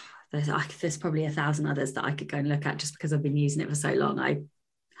there's probably 1,000 others that I could go and look at just because I've been using it for so long. I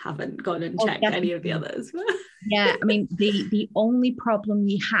haven't gone and checked any of the others. Yeah, I mean, the only problem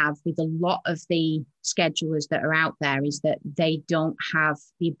you have with a lot of the schedulers that are out there is that they don't have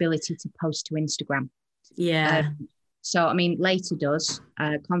the ability to post to Instagram. Yeah. So, I mean, Later does,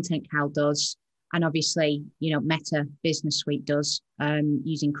 Content Cal does, and obviously, Meta Business Suite does,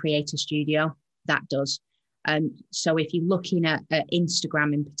 using Creator Studio, that does. So if you're looking at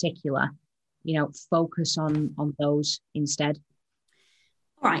Instagram in particular, focus on those instead.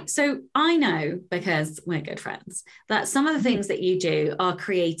 All right. So I know, because we're good friends, that some of the things that you do are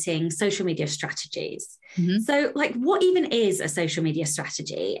creating social media strategies. Mm-hmm. So what even is a social media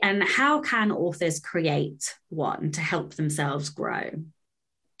strategy, and how can authors create one to help themselves grow?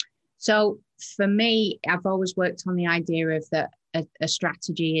 So for me, I've always worked on the idea of that a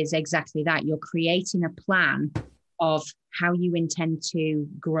strategy is exactly that. You're creating a plan of how you intend to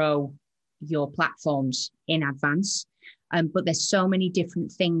grow your platforms in advance. But there's so many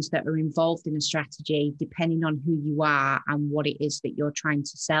different things that are involved in a strategy, depending on who you are and what it is that you're trying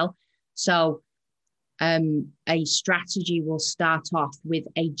to sell. So a strategy will start off with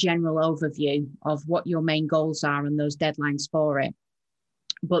a general overview of what your main goals are and those deadlines for it.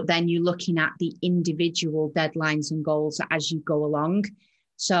 But then you're looking at the individual deadlines and goals as you go along.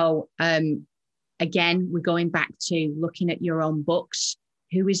 So again, we're going back to looking at your own books.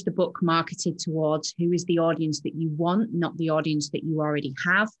 Who is the book marketed towards? Who is the audience that you want, not the audience that you already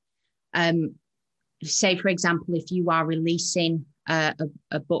have? Say, for example, if you are releasing a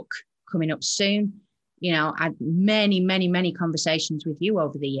book coming up soon, I had many conversations with you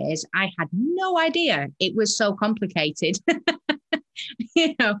over the years. I had no idea it was so complicated,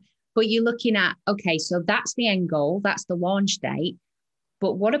 but you're looking at, okay, so that's the end goal, that's the launch date.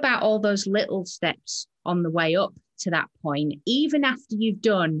 But what about all those little steps on the way up to that point, even after you've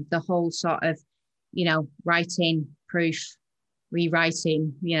done the whole sort of, writing, proof,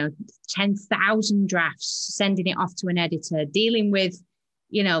 rewriting, 10,000 drafts, sending it off to an editor, dealing with,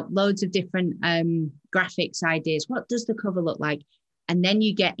 loads of different graphics ideas. What does the cover look like? And then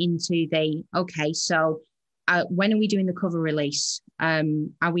you get into so when are we doing the cover release? Are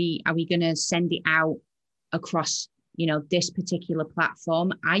we going to send it out across this particular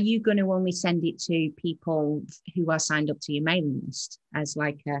platform? Are you going to only send it to people who are signed up to your mailing list as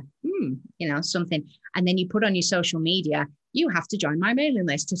something? And then you put on your social media, you have to join my mailing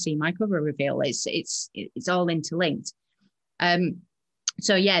list to see my cover reveal. It's all interlinked.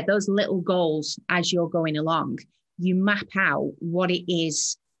 So yeah, those little goals as you're going along, you map out what it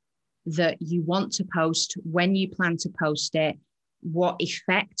is that you want to post, when you plan to post it, what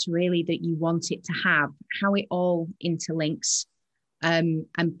effect really that you want it to have, how it all interlinks, and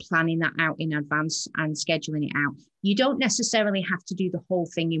planning that out in advance and scheduling it out. You don't necessarily have to do the whole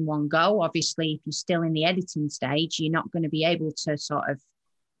thing in one go. Obviously, if you're still in the editing stage, you're not going to be able to sort of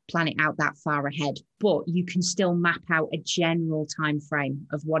plan it out that far ahead, but you can still map out a general time frame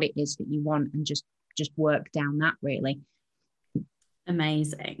of what it is that you want and just work down that really.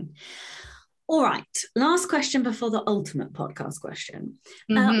 Amazing. All right. Last question before the ultimate podcast question.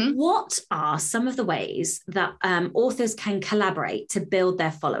 What are some of the ways that authors can collaborate to build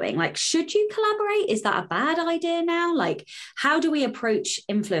their following? Should you collaborate? Is that a bad idea now? How do we approach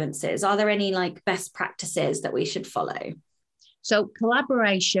influencers? Are there any best practices that we should follow? So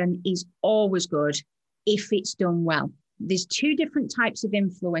collaboration is always good if it's done well. There's two different types of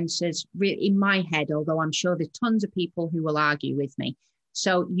influencers in my head, although I'm sure there's tons of people who will argue with me.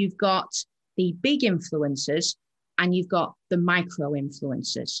 So you've got the big influencers and you've got the micro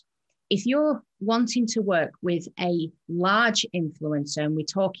influencers. if you're wanting to work with a large influencer, and we're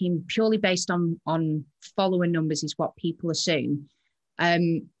talking purely based on follower numbers is what people assume,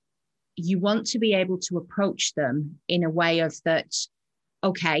 you want to be able to approach them in a way of that,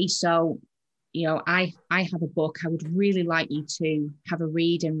 okay, so, I have a book. I would really like you to have a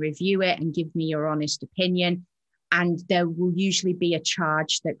read and review it and give me your honest opinion. And there will usually be a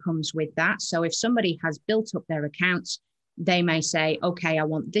charge that comes with that. So if somebody has built up their accounts, they may say, okay, I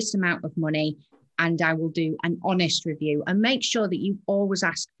want this amount of money and I will do an honest review. And make sure that you always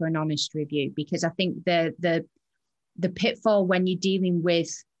ask for an honest review, because I think the pitfall when you're dealing with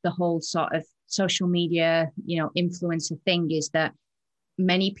the whole sort of social media, influencer thing is that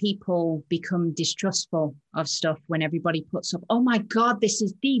many people become distrustful of stuff when everybody puts up, oh my God, this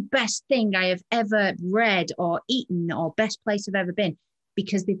is the best thing I have ever read or eaten or best place I've ever been,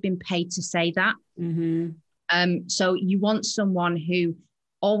 because they've been paid to say that. So you want someone who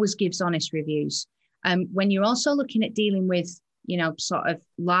always gives honest reviews. When you're also looking at dealing with, sort of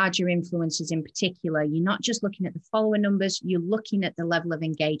larger influencers in particular, you're not just looking at the follower numbers, you're looking at the level of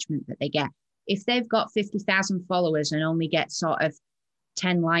engagement that they get. If they've got 50,000 followers and only get sort of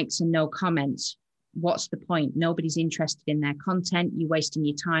 10 likes and no comments, what's the point? Nobody's interested in their content. You're wasting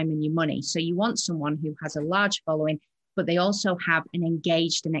your time and your money. So you want someone who has a large following, but they also have an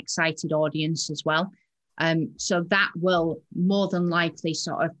engaged and excited audience as well. So that will more than likely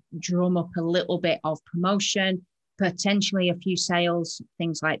sort of drum up a little bit of promotion, potentially a few sales,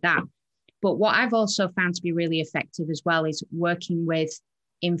 things like that. But what I've also found to be really effective as well is working with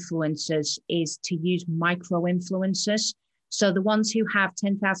influencers is to use micro influencers. So the ones who have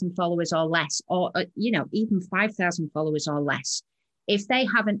 10,000 followers or less, or, even 5,000 followers or less, if they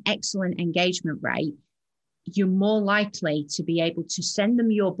have an excellent engagement rate, you're more likely to be able to send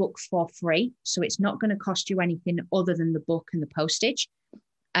them your book for free. So it's not going to cost you anything other than the book and the postage.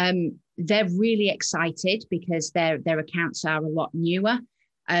 They're really excited because their accounts are a lot newer.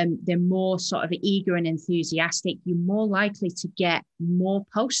 They're more sort of eager and enthusiastic. You're more likely to get more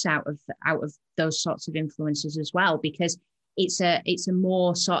posts out of those sorts of influencers as well, because it's a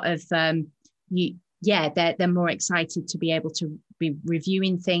more sort of they're more excited to be able to be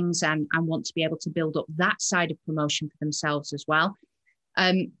reviewing things and want to be able to build up that side of promotion for themselves as well.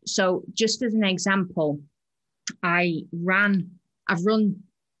 So just as an example, I've run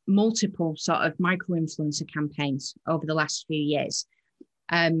multiple sort of micro influencer campaigns over the last few years.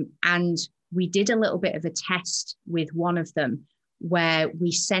 And we did a little bit of a test with one of them where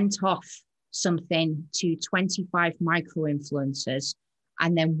we sent off something to 25 micro influencers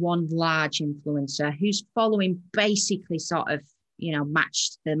and then one large influencer whose following basically sort of,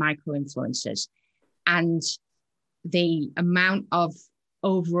 matched the micro influencers. And the amount of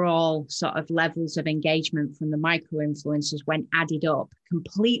overall sort of levels of engagement from the micro influencers, when added up,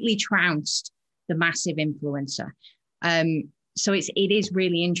 completely trounced the massive influencer. So it is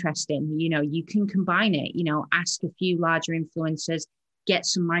really interesting. You can combine it, ask a few larger influencers, get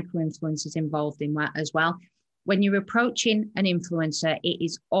some micro influencers involved in that as well. When you're approaching an influencer, it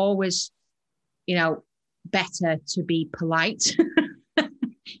is always, better to be polite,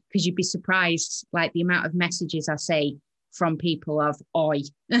 because you'd be surprised, like the amount of messages I see from people of, oi,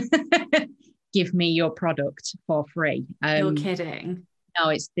 give me your product for free. You're kidding.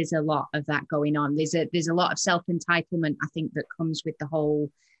 No, there's a lot of that going on. There's a lot of self-entitlement, I think, that comes with the whole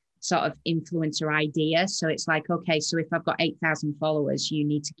sort of influencer idea. So it's like, okay, so if I've got 8,000 followers, you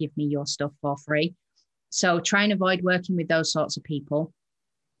need to give me your stuff for free. So try and avoid working with those sorts of people.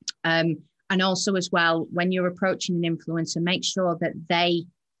 And also as well, when you're approaching an influencer, make sure that they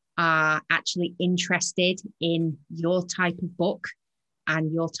are actually interested in your type of book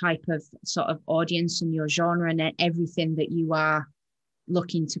and your type of sort of audience and your genre and everything that you are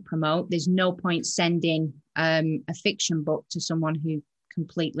looking to promote. There's no point sending a fiction book to someone who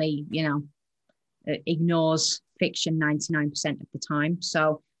completely, ignores fiction 99% of the time.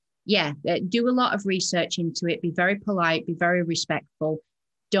 So do a lot of research into it. Be very polite, be very respectful.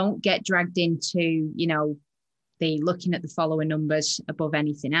 Don't get dragged into, the looking at the follower numbers above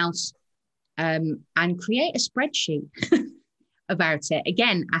anything else, and create a spreadsheet about it.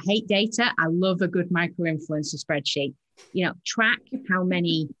 Again, I hate data. I love a good micro influencer spreadsheet. Track how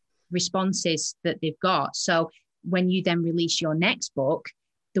many responses that they've got. So when you then release your next book,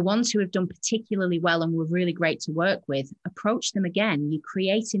 the ones who have done particularly well and were really great to work with, approach them again. You're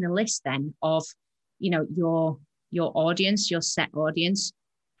creating a list then of, your audience, your set audience.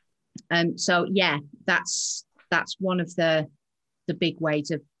 That's one of the big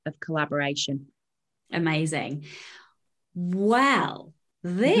ways of collaboration. Amazing. Well,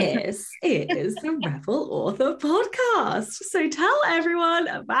 This is the Rebel Author Podcast. So tell everyone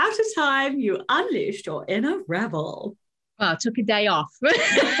about a time you unleashed your inner rebel. Well, I took a day off.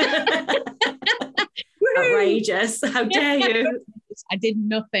 Outrageous. How dare you? I did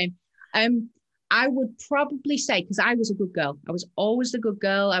nothing. I would probably say, because I was a good girl. I was always the good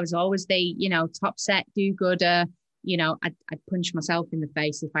girl. I was always the, top set, do-gooder. I'd punch myself in the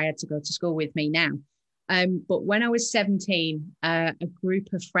face if I had to go to school with me now. But when I was 17, a group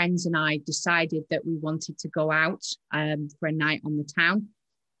of friends and I decided that we wanted to go out for a night on the town.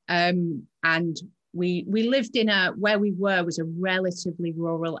 And we lived where we were was a relatively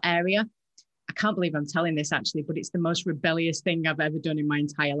rural area. I can't believe I'm telling this actually, but it's the most rebellious thing I've ever done in my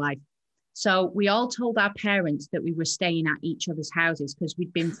entire life. So we all told our parents that we were staying at each other's houses because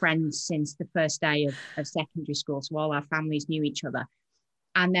we'd been friends since the first day of secondary school. So all our families knew each other.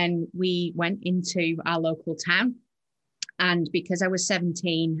 And then we went into our local town. And because I was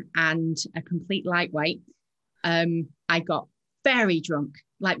 17 and a complete lightweight, I got very drunk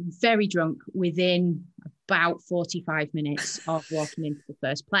within about 45 minutes of walking into the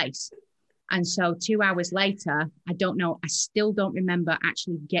first place. And so 2 hours later, I still don't remember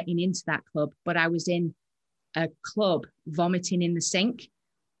actually getting into that club, but I was in a club vomiting in the sink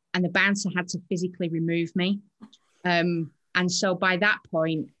and the bouncer had to physically remove me. And so by that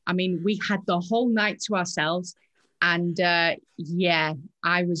point, we had the whole night to ourselves. And I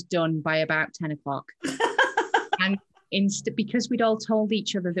was done by about 10 o'clock. And because we'd all told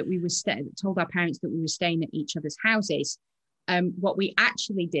each other that we were told our parents that we were staying at each other's houses, what we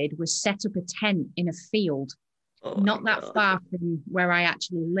actually did was set up a tent in a field, not that far from where I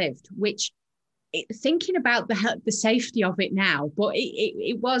actually lived, which thinking about the safety of it now, but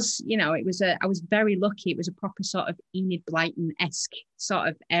it was, I was very lucky. It was a proper sort of Enid Blyton-esque sort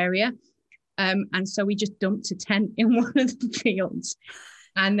of area. And so we just dumped a tent in one of the fields.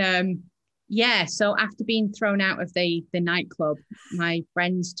 And so after being thrown out of the nightclub, my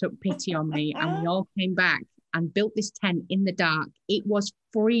friends took pity on me and we all came back and built this tent in the dark. It was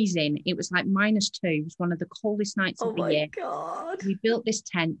freezing. It was like -2. It was one of the coldest nights of the year. Oh my God. We built this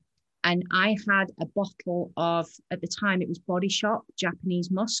tent and I had a bottle of, at the time it was Body Shop,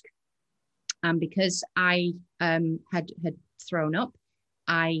 Japanese musk. And because I had thrown up,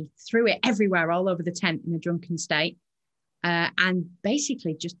 I threw it everywhere, all over the tent in a drunken state. And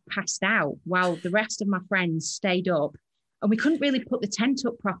basically just passed out while the rest of my friends stayed up. And we couldn't really put the tent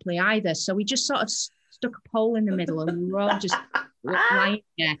up properly either. So we just sort of stuck a pole in the middle and we were all just lying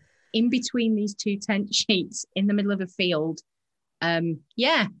there in between these two tent sheets in the middle of a field.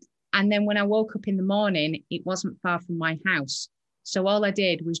 And then when I woke up in the morning, it wasn't far from my house. So all I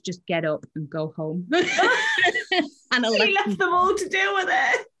did was just get up and go home. And so you left them all to deal with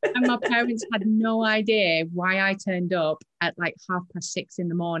it. And my parents had no idea why I turned up at like 6:30 in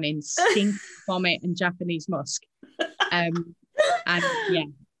the morning, stinking vomit and Japanese musk.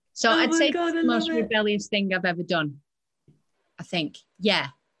 So I'd say it's the most rebellious thing I've ever done, I think. Yeah.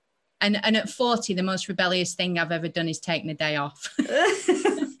 And at 40, the most rebellious thing I've ever done is taking a day off.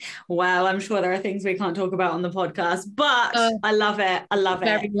 Wow, I'm sure there are things we can't talk about on the podcast, but I love it. I love it.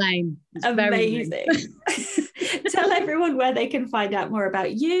 Very lame. It's amazing. Very lame. Tell everyone where they can find out more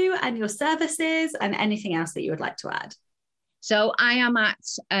about you and your services and anything else that you would like to add. So I am at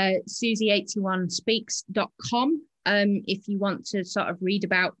Suzie81speaks.com. If you want to sort of read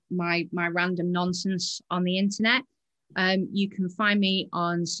about my random nonsense on the internet. You can find me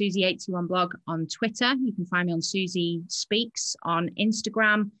on Suzie81 blog on Twitter. You can find me on Suzie Speaks on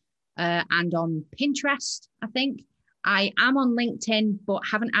Instagram and on Pinterest, I think. I am on LinkedIn, but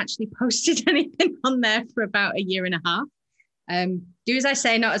haven't actually posted anything on there for about a year and a half. Do as I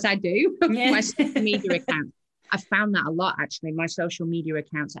say, not as I do. Yeah. My social media account. I've found that a lot, actually. My social media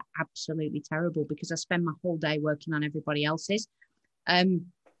accounts are absolutely terrible because I spend my whole day working on everybody else's.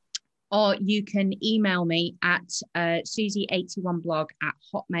 Or you can email me at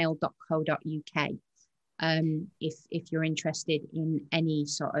Suzie81blog@hotmail.co.uk if you're interested in any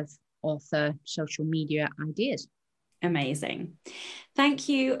sort of author social media ideas. Amazing. Thank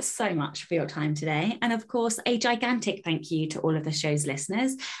you so much for your time today. And of course, a gigantic thank you to all of the show's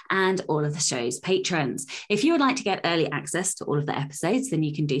listeners and all of the show's patrons. If you would like to get early access to all of the episodes, then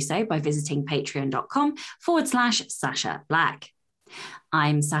you can do so by visiting patreon.com/Sasha Black.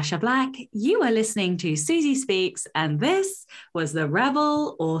 I'm Sasha Black. You are listening to Suzie Speaks, and this was the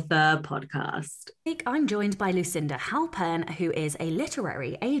Rebel Author Podcast. I'm joined by Lucinda Halpern, who is a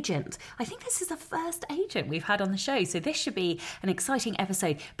literary agent. I think this is the first agent we've had on the show, so this should be an exciting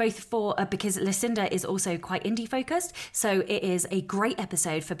episode, both for because Lucinda is also quite indie focused, so it is a great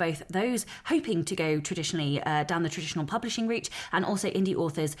episode for both those hoping to go traditionally down the traditional publishing route and also indie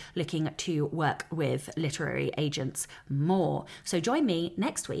authors looking to work with literary agents more. So join me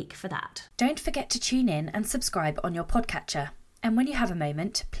next week for that. Don't forget to tune in and subscribe on your podcatcher. And when you have a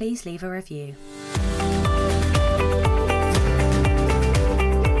moment, please leave a review.